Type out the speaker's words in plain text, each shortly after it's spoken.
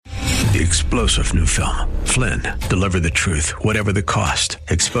The explosive new film, Flynn, deliver the truth, whatever the cost,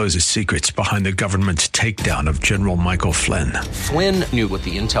 exposes secrets behind the government's takedown of General Michael Flynn. Flynn knew what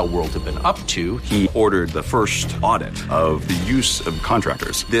the intel world had been up to. He ordered the first audit of the use of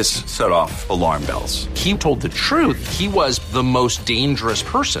contractors. This set off alarm bells. He told the truth. He was the most dangerous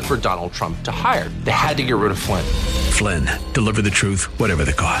person for Donald Trump to hire. They had to get rid of Flynn. Flynn, deliver the truth, whatever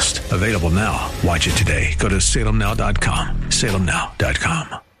the cost. Available now. Watch it today. Go to salemnow.com.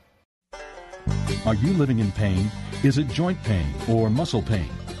 salemnow.com. Are you living in pain? Is it joint pain or muscle pain?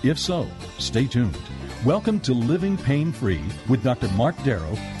 If so, stay tuned. Welcome to Living Pain Free with Dr. Mark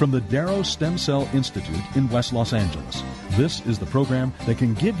Darrow from the Darrow Stem Cell Institute in West Los Angeles. This is the program that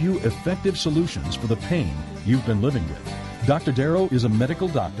can give you effective solutions for the pain you've been living with. Dr. Darrow is a medical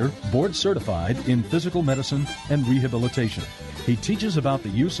doctor, board certified in physical medicine and rehabilitation. He teaches about the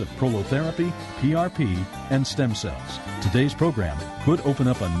use of prolotherapy, PRP, and stem cells. Today's program could open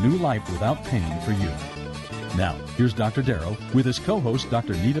up a new life without pain for you. Now, here's Dr. Darrow with his co-host,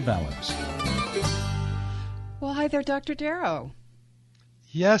 Dr. Nita Valens. Well, hi there, Dr. Darrow.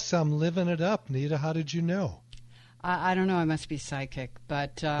 Yes, I'm living it up. Nita, how did you know? I don't know. I must be psychic,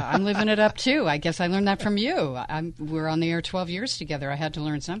 but I'm living it up, too. I guess I learned that from you. We're on the air 12 years together. I had to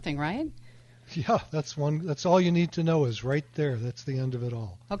learn something, right? Yeah, that's all you need to know is right there. That's the end of it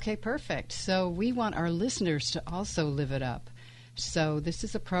all. Okay, perfect. So we want our listeners to also live it up. So this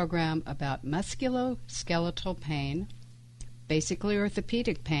is a program about musculoskeletal pain, basically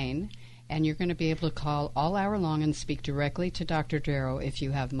orthopedic pain, and you're going to be able to call all hour long and speak directly to Dr. Darrow if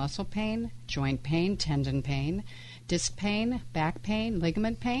you have muscle pain, joint pain, tendon pain, disc pain, back pain,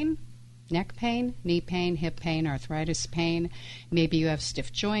 ligament pain, neck pain, knee pain, hip pain, arthritis pain. Maybe you have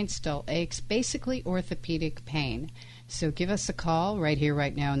stiff joints, dull aches, basically orthopedic pain. So give us a call right here,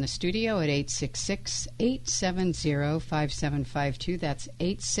 right now in the studio at 866-870-5752. That's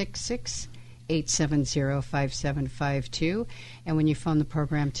 866-870-5752. And when you phone the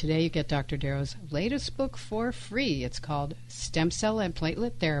program today, you get Dr. Darrow's latest book for free. It's called Stem Cell and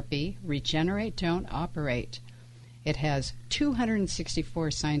Platelet Therapy, Regenerate, Don't Operate. It has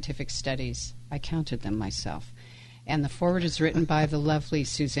 264 scientific studies. I counted them myself. And the foreword is written by the lovely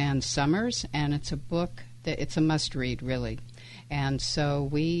Suzanne Summers, and it's a book that it's a must-read, really. And so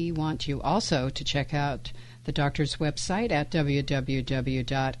we want you also to check out the doctor's website at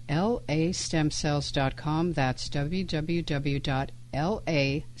www.lastemcells.com. That's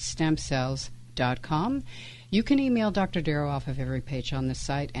www.lastemcells.com. You can email Dr. Darrow off of every page on the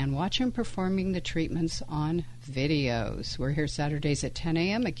site and watch him performing the treatments on videos. We're here Saturdays at 10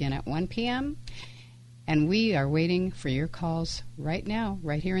 a.m., again at 1 p.m., and we are waiting for your calls right now,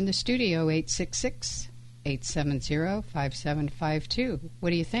 right here in the studio, 866-870-5752.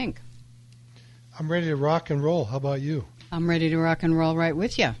 What do you think? I'm ready to rock and roll. How about you? I'm ready to rock and roll right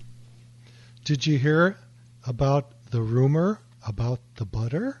with you. Did you hear about the rumor about the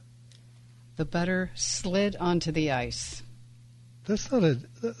butter? The butter slid onto the ice. That's not a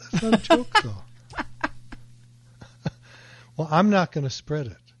joke, though. Well, I'm not going to spread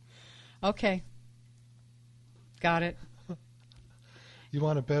it. Okay. Got it. You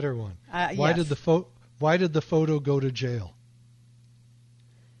want a better one? Yes. Why did the photo go to jail?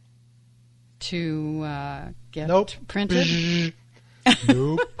 To get printed?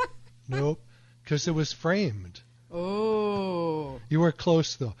 Nope. Because it was framed. Oh. You were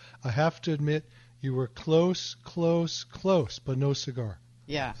close, though. I have to admit, you were close, but no cigar.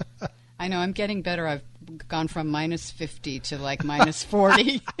 Yeah. I know. I'm getting better. I've gone from minus 50 to like minus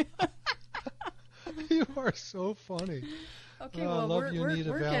 40. You are so funny. Okay, well, we're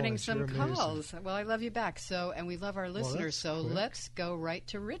getting Valens. some calls. Well, I love you back. And we love our listeners. So quick. Let's go right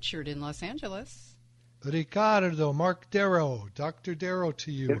to Richard in Los Angeles. Ricardo, Mark Darrow, Dr. Darrow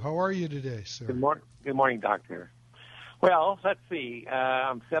to you. How are you today, sir? Good morning, doctor. Well, let's see.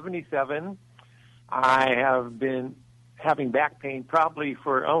 I'm 77. I have been having back pain probably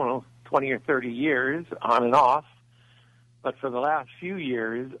for, 20 or 30 years, on and off. But for the last few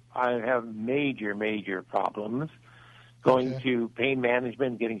years, I have major problems going to pain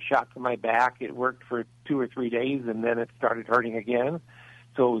management, getting shots in my back. It worked for 2 or 3 days, and then it started hurting again,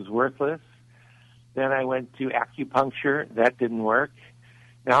 so it was worthless. Then I went to acupuncture. That didn't work.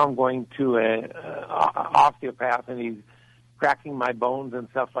 Now I'm going to an osteopath, and he's cracking my bones and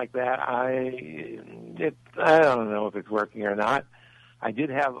stuff like that. I don't know if it's working or not. I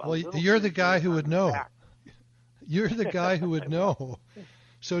did have. Well, you're the guy who would know. You're the guy who would know.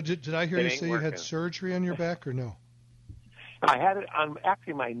 So did I hear you say you had surgery on your back or no? I had it on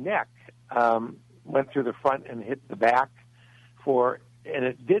actually my neck. Went through the front and hit the back and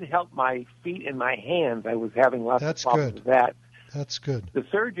it did help my feet and my hands. I was having lots of problems with that. That's good. The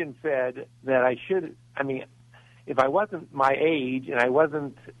surgeon said that I should, if I wasn't my age and I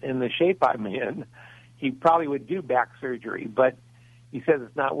wasn't in the shape I'm in, he probably would do back surgery. But he says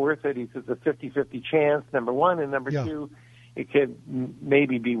it's not worth it. He says it's a 50-50 chance, number one, and number two, it could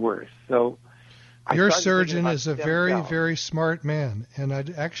maybe be worse. So your surgeon is a very, very smart man, and I'd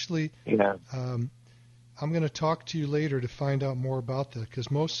actually, I'm going to talk to you later to find out more about that, because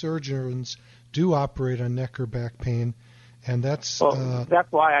most surgeons do operate on neck or back pain, and that's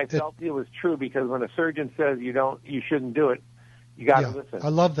why I felt it was true, because when a surgeon says you shouldn't do it, you got to listen. I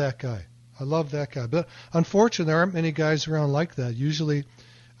love that guy. But unfortunately, there aren't many guys around like that. Usually,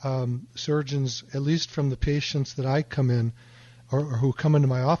 surgeons, at least from the patients that I come in, or who come into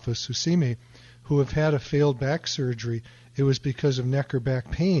my office, who see me, who have had a failed back surgery, it was because of neck or back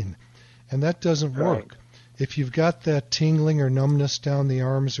pain, and that doesn't work. If you've got that tingling or numbness down the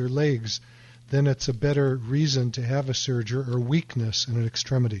arms or legs, then it's a better reason to have a surgery, or weakness in an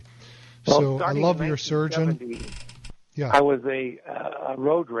extremity. Well, so I love your surgeon. Yeah. I was a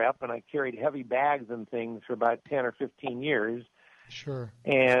road rep, and I carried heavy bags and things for about 10 or 15 years. Sure.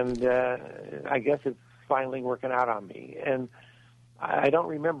 And I guess it's finally working out on me. And I don't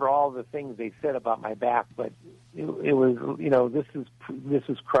remember all the things they said about my back, but it was, this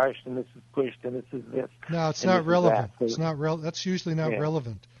is crushed, and this is pushed, and this is this. No, it's not relevant. It's not That's usually not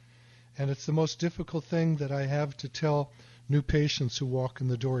relevant. And it's the most difficult thing that I have to tell new patients who walk in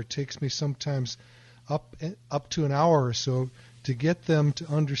the door. It takes me sometimes up to an hour or so to get them to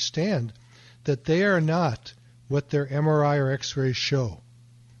understand that they are not what their MRI or X-rays show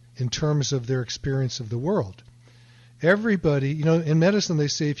in terms of their experience of the world. Everybody, in medicine they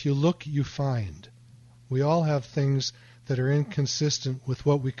say if you look, you find. We all have things that are inconsistent with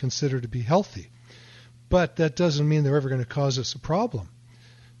what we consider to be healthy. But that doesn't mean they're ever going to cause us a problem.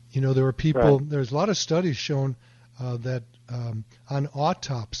 There are people, there's a lot of studies shown that on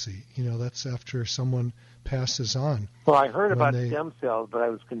autopsy, that's after someone passes on. Well, I heard about stem cells, but I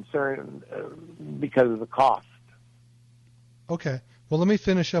was concerned because of the cost. Okay. Well, let me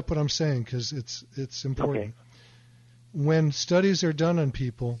finish up what I'm saying, because it's important. Okay. When studies are done on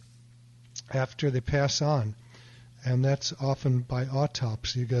people after they pass on, and that's often by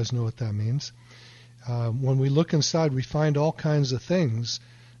autopsy, you guys know what that means. When we look inside, we find all kinds of things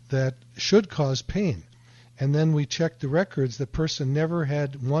that should cause pain. And then we check the records. The person never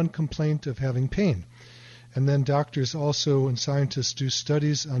had one complaint of having pain. And then doctors also and scientists do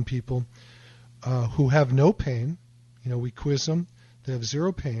studies on people who have no pain. We quiz them. They have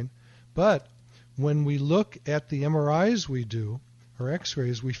zero pain. But when we look at the MRIs we do, or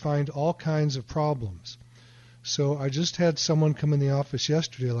X-rays, we find all kinds of problems. So I just had someone come in the office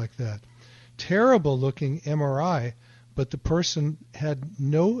yesterday like that. Terrible looking MRI, but the person had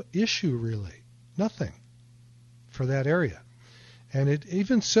no issue really, nothing for that area. And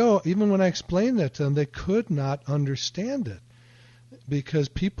even when I explained that to them, they could not understand it, because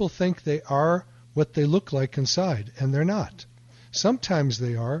people think they are what they look like inside, and they're not. Sometimes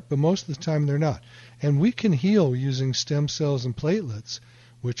they are, but most of the time they're not. And we can heal using stem cells and platelets,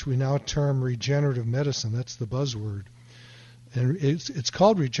 which we now term regenerative medicine. That's the buzzword. And it's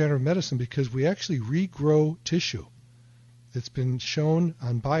called regenerative medicine because we actually regrow tissue. It's been shown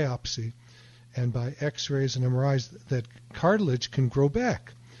on biopsy and by X-rays and MRIs that cartilage can grow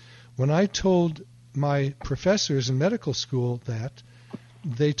back. When I told my professors in medical school that,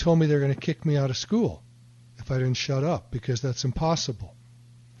 they told me they're going to kick me out of school if I didn't shut up, because that's impossible.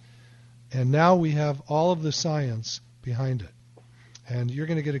 And now we have all of the science behind it. And you're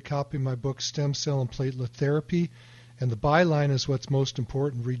going to get a copy of my book, Stem Cell and Platelet Therapy. And the byline is what's most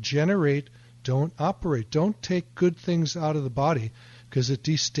important. Regenerate, don't operate. Don't take good things out of the body because it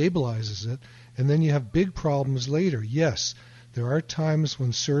destabilizes it. And then you have big problems later. Yes, there are times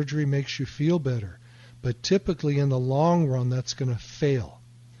when surgery makes you feel better. But typically in the long run, that's going to fail.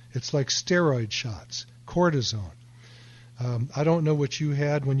 It's like steroid shots, cortisone. I don't know what you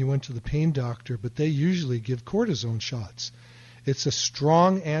had when you went to the pain doctor, but they usually give cortisone shots. It's a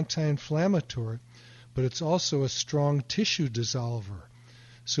strong anti-inflammatory, but it's also a strong tissue dissolver.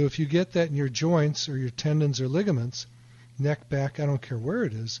 So if you get that in your joints or your tendons or ligaments, neck, back, I don't care where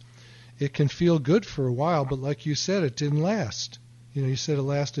it is, it can feel good for a while, but like you said, it didn't last. You said it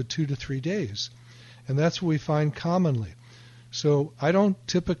lasted 2 to 3 days. And that's what we find commonly. So I don't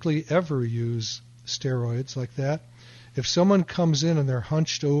typically ever use steroids like that. If someone comes in and they're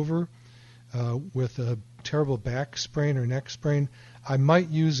hunched over with a terrible back sprain or neck sprain, I might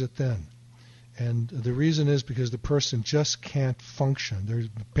use it then. And the reason is because the person just can't function. They're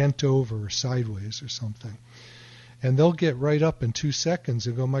bent over or sideways or something. And they'll get right up in 2 seconds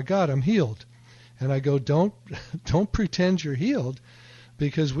and go, my God, I'm healed. And I go, don't pretend you're healed,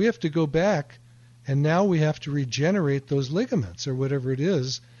 because we have to go back, and now we have to regenerate those ligaments or whatever it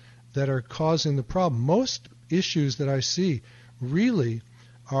is that are causing the problem. Most issues that I see really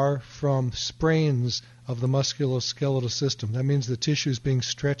are from sprains of the musculoskeletal system. That means the tissue is being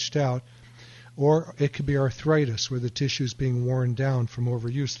stretched out, or it could be arthritis where the tissue is being worn down from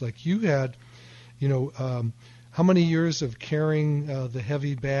overuse. Like you had, how many years of carrying the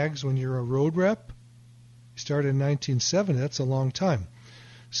heavy bags when you're a road rep? You started in 1970. That's a long time.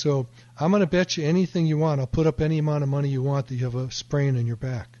 So I'm going to bet you anything you want. I'll put up any amount of money you want that you have a sprain in your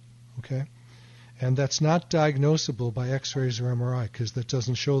back. Okay? And that's not diagnosable by x-rays or MRI, because that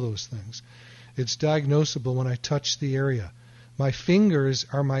doesn't show those things. It's diagnosable when I touch the area. My fingers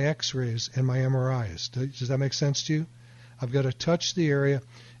are my x-rays and my MRIs. Does that make sense to you? I've got to touch the area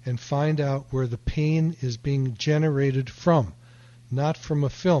and find out where the pain is being generated from, not from a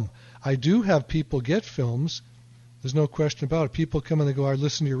film. I do have people get films. There's no question about it. People come and they go, I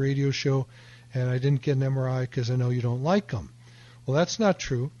listened to your radio show and I didn't get an MRI because I know you don't like them. Well, that's not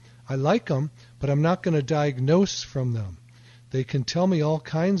true. I like them, but I'm not going to diagnose from them. They can tell me all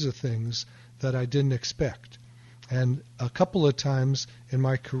kinds of things that I didn't expect. And a couple of times in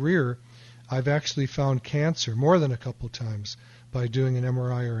my career, I've actually found cancer, more than a couple of times, by doing an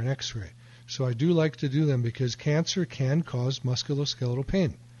MRI or an X-ray. So I do like to do them because cancer can cause musculoskeletal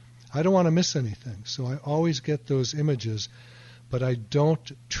pain. I don't want to miss anything, so I always get those images, but I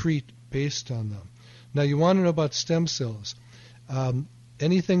don't treat based on them. Now, you want to know about stem cells.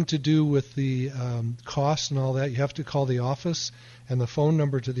 Anything to do with the cost and all that, you have to call the office, and the phone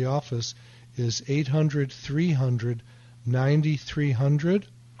number to the office is 800-300-9300.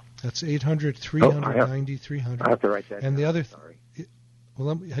 That's 800-300-9300. I have to write that and down. The other Sorry.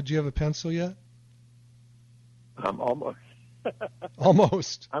 Well, do you have a pencil yet? Almost.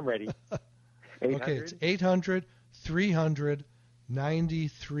 Almost. I'm ready. 800? Okay, it's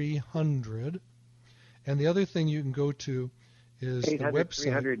 800-300-9300. And the other thing you can go to is the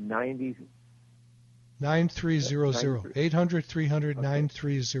website. 800-390. 9300.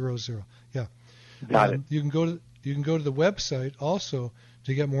 800-300-9300. Yeah. Got it. You can go to the website also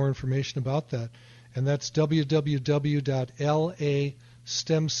to get more information about that, and that's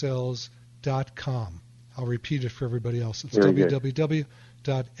www.lastemcells.com. I'll repeat it for everybody else. It's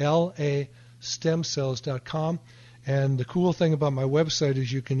www.lastemcells.com. And the cool thing about my website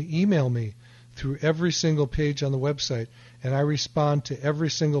is you can email me through every single page on the website, and I respond to every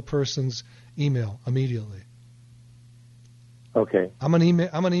single person's email immediately. Okay. I'm an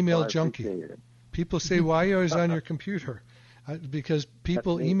email junkie. It. People say, why are you always on your computer? Because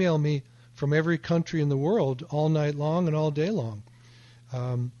people email me from every country in the world all night long and all day long.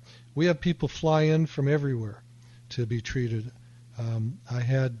 We have people fly in from everywhere to be treated. I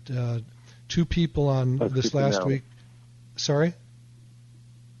had 2 people on this last week. Sorry?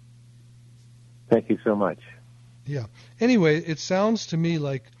 Thank you so much. Yeah. Anyway, it sounds to me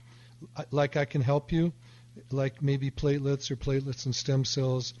like I can help you, like maybe platelets and stem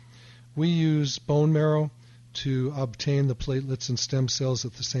cells. We use bone marrow to obtain the platelets and stem cells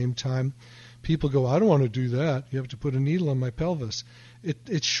at the same time. People go, I don't want to do that. You have to put a needle in my pelvis.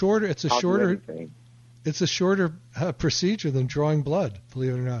 It's shorter. It's a shorter procedure than drawing blood,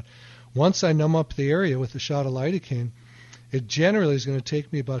 believe it or not. Once I numb up the area with a shot of lidocaine, it generally is going to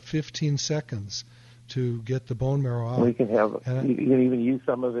take me about 15 seconds to get the bone marrow out. Well, you can even use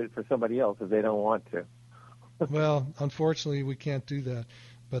some of it for somebody else if they don't want to. Well, unfortunately, we can't do that.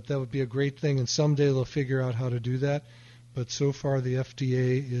 But that would be a great thing, and someday they'll figure out how to do that. But so far, the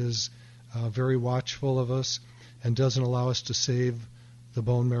FDA is very watchful of us and doesn't allow us to save the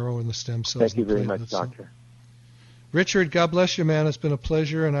bone marrow and the stem cells. Thank you very much, Doctor. Richard, God bless you, man. It's been a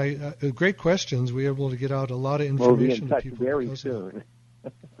pleasure, and great questions. We were able to get out a lot of information to people. We'll be in touch very soon.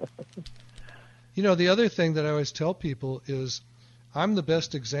 The other thing that I always tell people is I'm the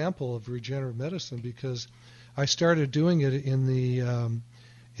best example of regenerative medicine because I started doing it in the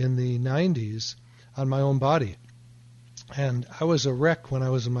 90s on my own body. And I was a wreck when I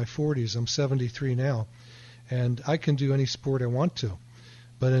was in my 40s. I'm 73 now. And I can do any sport I want to.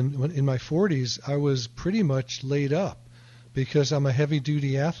 But in my 40s, I was pretty much laid up because I'm a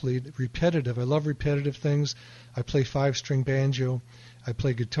heavy-duty athlete, repetitive. I love repetitive things. I play 5-string banjo. I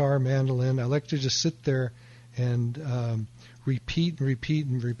play guitar, mandolin. I like to just sit there and repeat and repeat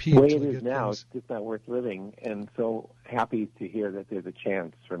and repeat. The way it is now, it's just not worth living, and so happy to hear that there's a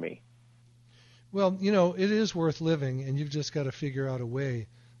chance for me. Well, it is worth living, and you've just got to figure out a way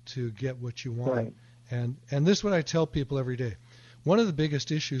to get what you want. Right. And this is what I tell people every day. One of the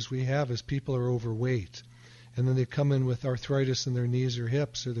biggest issues we have is people are overweight, and then they come in with arthritis in their knees or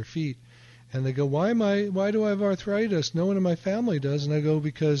hips or their feet, And they go, why do I have arthritis? No one in my family does. And I go,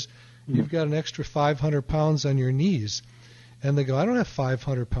 because you've got an extra 500 pounds on your knees. And they go, I don't have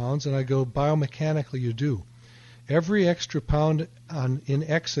 500 pounds. And I go, biomechanically you do. Every extra pound in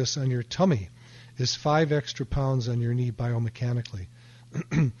excess on your tummy is 5 extra pounds on your knee biomechanically.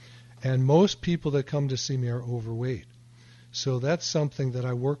 And most people that come to see me are overweight. So that's something that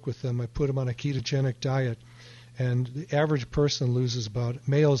I work with them. I put them on a ketogenic diet. And the average person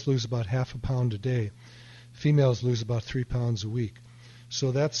males lose about half a pound a day. Females lose about 3 pounds a week.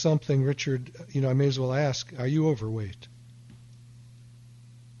 So that's something, Richard, I may as well ask, are you overweight?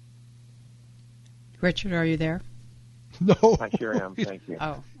 Richard, are you there? No. I sure am, thank you.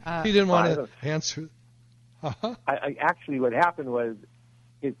 He didn't want to answer. I actually, what happened was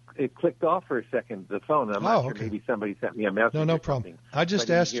it clicked off for a second, the phone. I'm not sure, okay. Maybe somebody sent me a message. No problem. I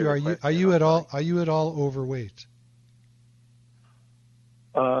just asked you, are you at all overweight?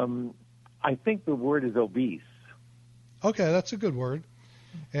 I think the word is obese. Okay, that's a good word.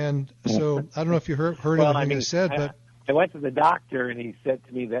 And so I don't know if you heard everything I said, but I went to the doctor and he said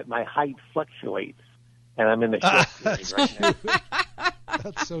to me that my height fluctuates, and I'm in the short period right now.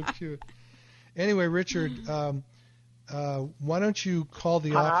 That's so cute. Anyway, Richard, why don't you call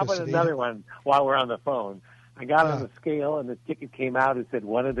the office? How about another one while we're on the phone? I got on the scale and the ticket came out. It said,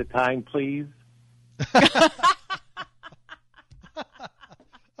 1 at a time, please.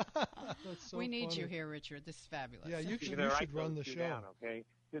 So we need funny. you here, Richard. This is fabulous. Yeah, you should run the show. Down, okay?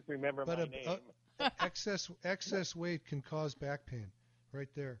 Just remember my name. Excess weight can cause back pain, right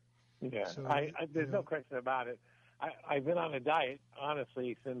there. Yeah, so, there's no question about it. I've been on a diet,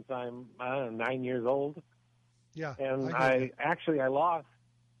 honestly, since I'm 9 years old. Yeah, and I lost.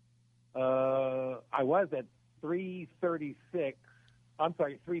 I was at 336. I'm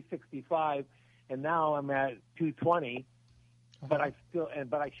sorry, 365, and now I'm at 220. But I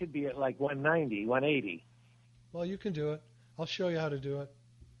should be at like 190, 180. Well, you can do it. I'll show you how to do it.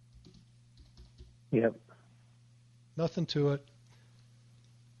 Yep. Nothing to it.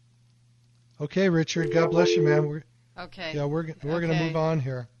 Okay, Richard. God bless you, man. Okay. Yeah, we're going to move on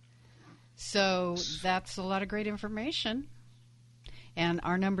here. So that's a lot of great information. And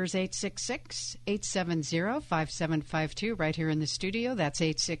our number is 866-870-5752 right here in the studio. That's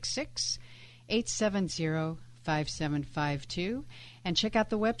 866-870-5752. And check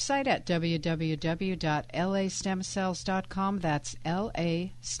out the website at www.lastemcells.com. That's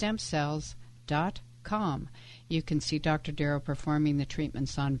lastemcells.com. You can see Dr. Darrow performing the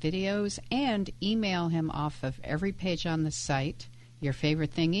treatments on videos and email him off of every page on the site. Your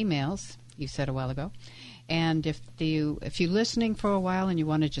favorite thing, emails, you said a while ago. And if you're listening for a while and you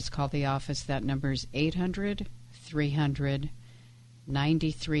want to just call the office, that number is 800-300-9300,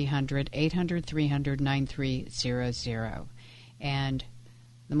 800-300-9300. And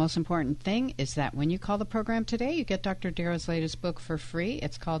the most important thing is that when you call the program today, you get Dr. Darrow's latest book for free.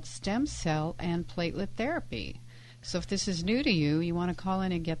 It's called Stem Cell and Platelet Therapy. So if this is new to you, you want to call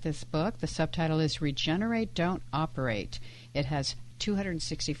in and get this book. The subtitle is Regenerate, Don't Operate. It has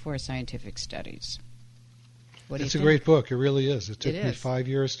 264 scientific studies. It's a great book. It really is. It took me 5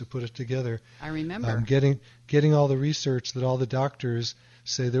 years to put it together. I remember. Getting all the research that all the doctors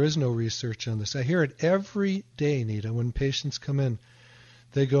say there is no research on this. I hear it every day, Nita, when patients come in.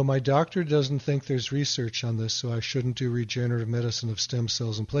 They go, my doctor doesn't think there's research on this, so I shouldn't do regenerative medicine of stem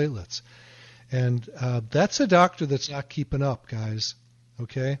cells and platelets. And that's a doctor that's not keeping up, guys.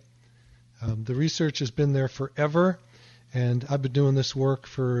 Okay? The research has been there forever, and I've been doing this work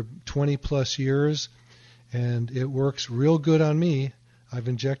for 20-plus years, and it works real good on me. I've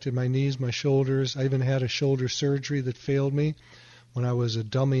injected my knees, my shoulders. I even had a shoulder surgery that failed me. When I was a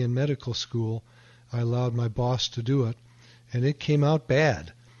dummy in medical school, I allowed my boss to do it, and it came out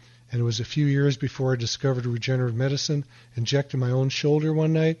bad. And it was a few years before I discovered regenerative medicine, injected my own shoulder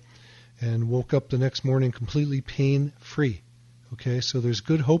one night, and woke up the next morning completely pain-free. Okay, so there's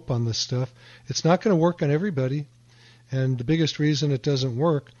good hope on this stuff. It's not going to work on everybody, and the biggest reason it doesn't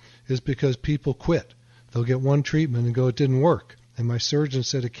work is because people quit. They'll get one treatment and go, it didn't work, and my surgeon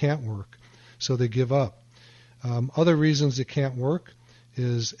said it can't work, so they give up. Other reasons it can't work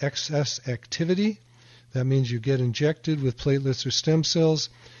is excess activity. That means you get injected with platelets or stem cells,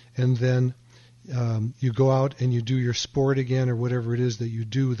 and then you go out and you do your sport again or whatever it is that you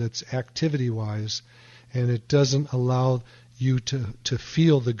do that's activity-wise, and it doesn't allow you to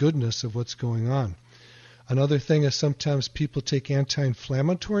feel the goodness of what's going on. Another thing is sometimes people take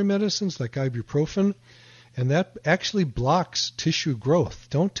anti-inflammatory medicines like ibuprofen, and that actually blocks tissue growth.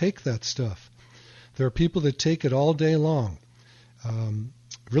 Don't take that stuff. There are people that take it all day long.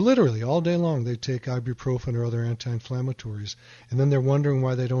 literally all day long they take ibuprofen or other anti-inflammatories, and then they're wondering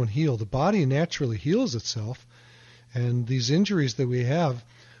why they don't heal. The body naturally heals itself, and these injuries that we have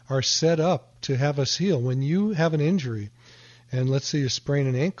are set up to have us heal. When you have an injury, and let's say you sprain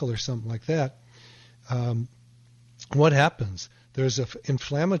an ankle or something like that, what happens? There's an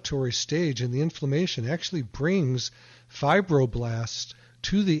inflammatory stage, and the inflammation actually brings fibroblasts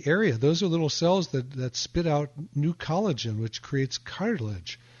to the area. Those are little cells that spit out new collagen, which creates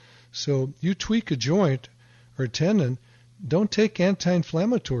cartilage. So you tweak a joint or a tendon, don't take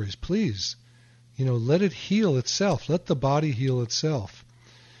anti-inflammatories, please. Let it heal itself. Let the body heal itself.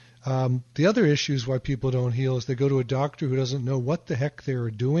 The other issues why people don't heal is they go to a doctor who doesn't know what the heck they are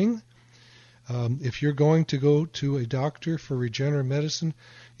doing. If you're going to go to a doctor for regenerative medicine,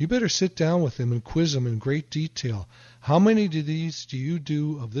 you better sit down with him and quiz him in great detail. How many of these do you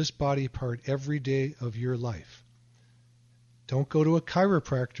do of this body part every day of your life? Don't go to a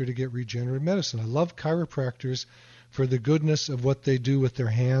chiropractor to get regenerative medicine. I love chiropractors for the goodness of what they do with their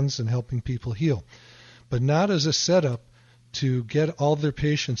hands and helping people heal, but not as a setup to get all their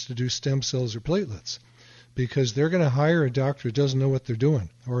patients to do stem cells or platelets, because they're going to hire a doctor who doesn't know what they're doing,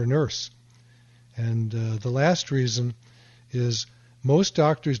 or a nurse. And the last reason is most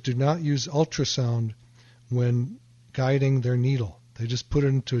doctors do not use ultrasound when guiding their needle. They just put it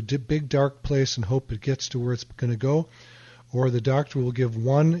into a big dark place and hope it gets to where it's going to go, or the doctor will give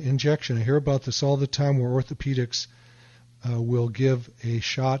one injection. I hear about this all the time where orthopedics will give a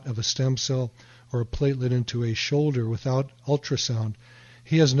shot of a stem cell or a platelet into a shoulder without ultrasound.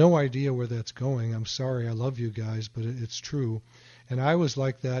 He has no idea where that's going. I'm sorry, I love you guys, but it's true. And I was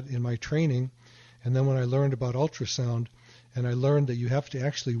like that in my training. And then when I learned about ultrasound, and I learned that you have to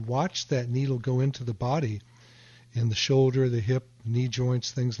actually watch that needle go into the body, in the shoulder, the hip, knee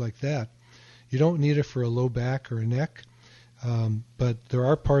joints, things like that. You don't need it for a low back or a neck, but there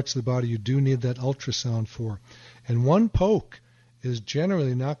are parts of the body you do need that ultrasound for. And one poke is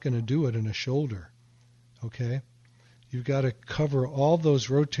generally not going to do it in a shoulder, okay? You've got to cover all those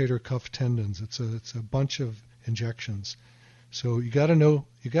rotator cuff tendons. It's a bunch of injections. So you got to know,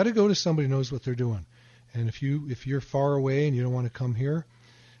 you got to go to somebody who knows what they're doing. And if you're far away and you don't want to come here,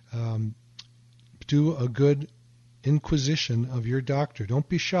 do a good inquisition of your doctor. Don't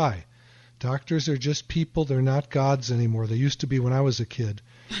be shy. Doctors are just people. They're not gods anymore. They used to be when I was a kid.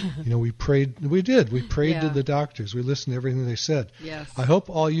 We prayed. We prayed to the doctors. We listened to everything they said. Yes. I hope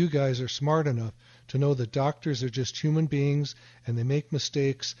all you guys are smart enough to know that doctors are just human beings, and they make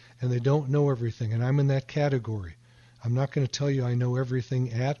mistakes, and they don't know everything. And I'm in that category. I'm not going to tell you I know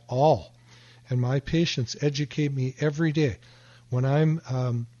everything at all. And my patients educate me every day. When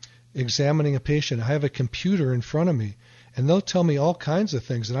I'm examining a patient, I have a computer in front of me, and they'll tell me all kinds of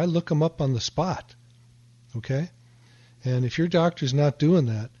things, and I look them up on the spot. Okay? And if your doctor's not doing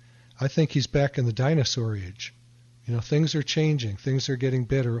that, I think he's back in the dinosaur age. Things are changing. Things are getting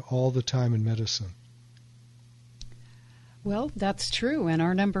better all the time in medicine. Well, that's true. And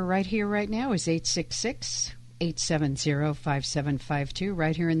our number right here, right now is 866-870-5752.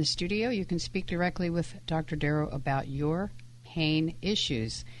 Right here in the studio, you can speak directly with Dr. Darrow about your pain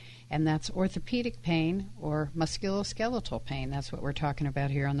issues. And that's orthopedic pain or musculoskeletal pain. That's what we're talking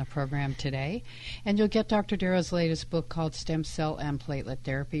about here on the program today. And you'll get Dr. Darrow's latest book called Stem Cell and Platelet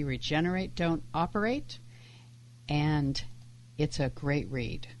Therapy, Regenerate, Don't Operate. And it's a great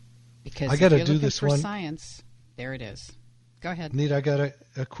read. Because I gotta if you're do looking this for one. science, there it is. Go ahead. Nita, I got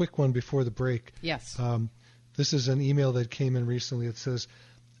a quick one before the break. Yes. This is an email that came in recently. It says,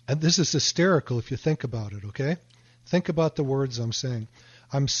 and this is hysterical if you think about it, okay? Think about the words I'm saying.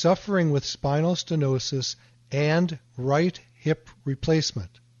 I'm suffering with spinal stenosis and right hip replacement.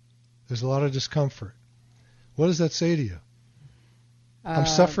 There's a lot of discomfort. What does that say to you? I'm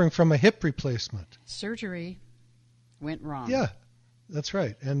suffering from a hip replacement. Surgery went wrong. Yeah, that's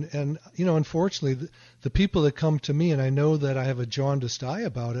right. And unfortunately, the people that come to me, and I know that I have a jaundiced eye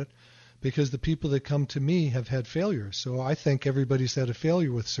about it, because the people that come to me have had failures. So I think everybody's had a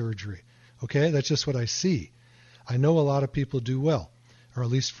failure with surgery. Okay, that's just what I see. I know a lot of people do well, or at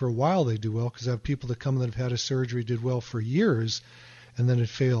least for a while they do well, because I have people that come that have had a surgery, did well for years, and then it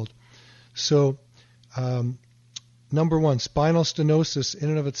failed. So, number one, spinal stenosis in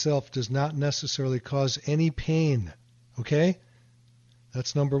and of itself does not necessarily cause any pain. Okay?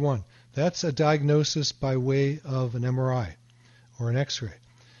 That's number one. That's a diagnosis by way of an MRI or an X-ray.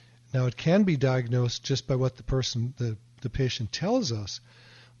 Now, it can be diagnosed just by what the patient tells us,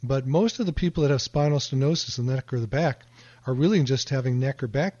 but most of the people that have spinal stenosis in the neck or the back are really just having neck or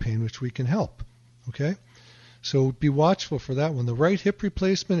back pain, which we can help. Okay? So be watchful for that one. The right hip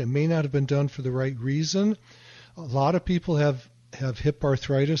replacement, it may not have been done for the right reason. A lot of people have have hip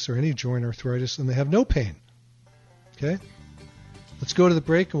arthritis or any joint arthritis, and they have no pain. Okay? Let's go to the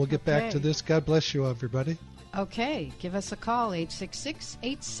break, and we'll get back to this. God bless you, everybody. Okay. Give us a call,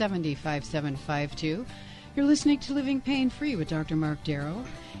 866-870-5752. You're listening to Living Pain-Free with Dr. Mark Darrow.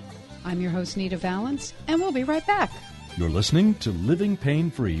 I'm your host, Nita Valance, and we'll be right back. You're listening to Living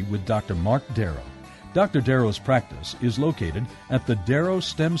Pain-Free with Dr. Mark Darrow. Dr. Darrow's practice is located at the Darrow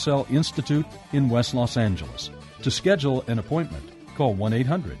Stem Cell Institute in West Los Angeles. To schedule an appointment, call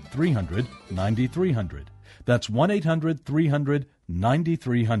 1-800-300-9300. That's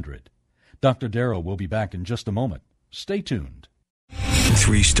 1-800-300-9300. Dr. Darrow will be back in just a moment. Stay tuned.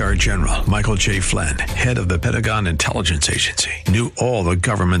 3-star General Michael J. Flynn, head of the Pentagon Intelligence Agency, knew all the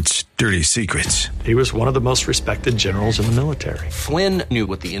government's dirty secrets. He was one of the most respected generals in the military. Flynn knew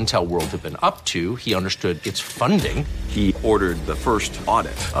what the intel world had been up to. He understood its funding. He ordered the first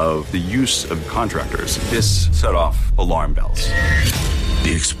audit of the use of contractors. This set off alarm bells.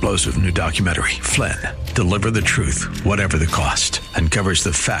 The explosive new documentary, Flynn, Deliver the Truth, Whatever the Cost, uncovers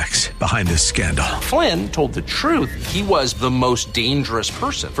the facts behind this scandal. Flynn told the truth. He was the most dangerous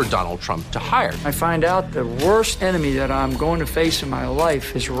person for Donald Trump to hire. I find out the worst enemy that I'm going to face in my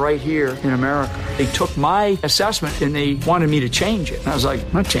life is right here in America. They took my assessment and they wanted me to change it. And I was like,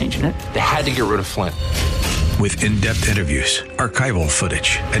 I'm not changing it. They had to get rid of Flynn. With in-depth interviews, archival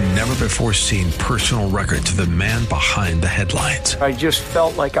footage, and never-before-seen personal records of the man behind the headlines. I just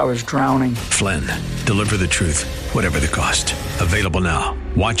felt like I was drowning. Flynn, Deliver the Truth, Whatever the Cost. Available now.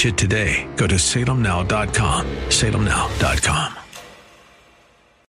 Watch it today. Go to salemnow.com. salemnow.com.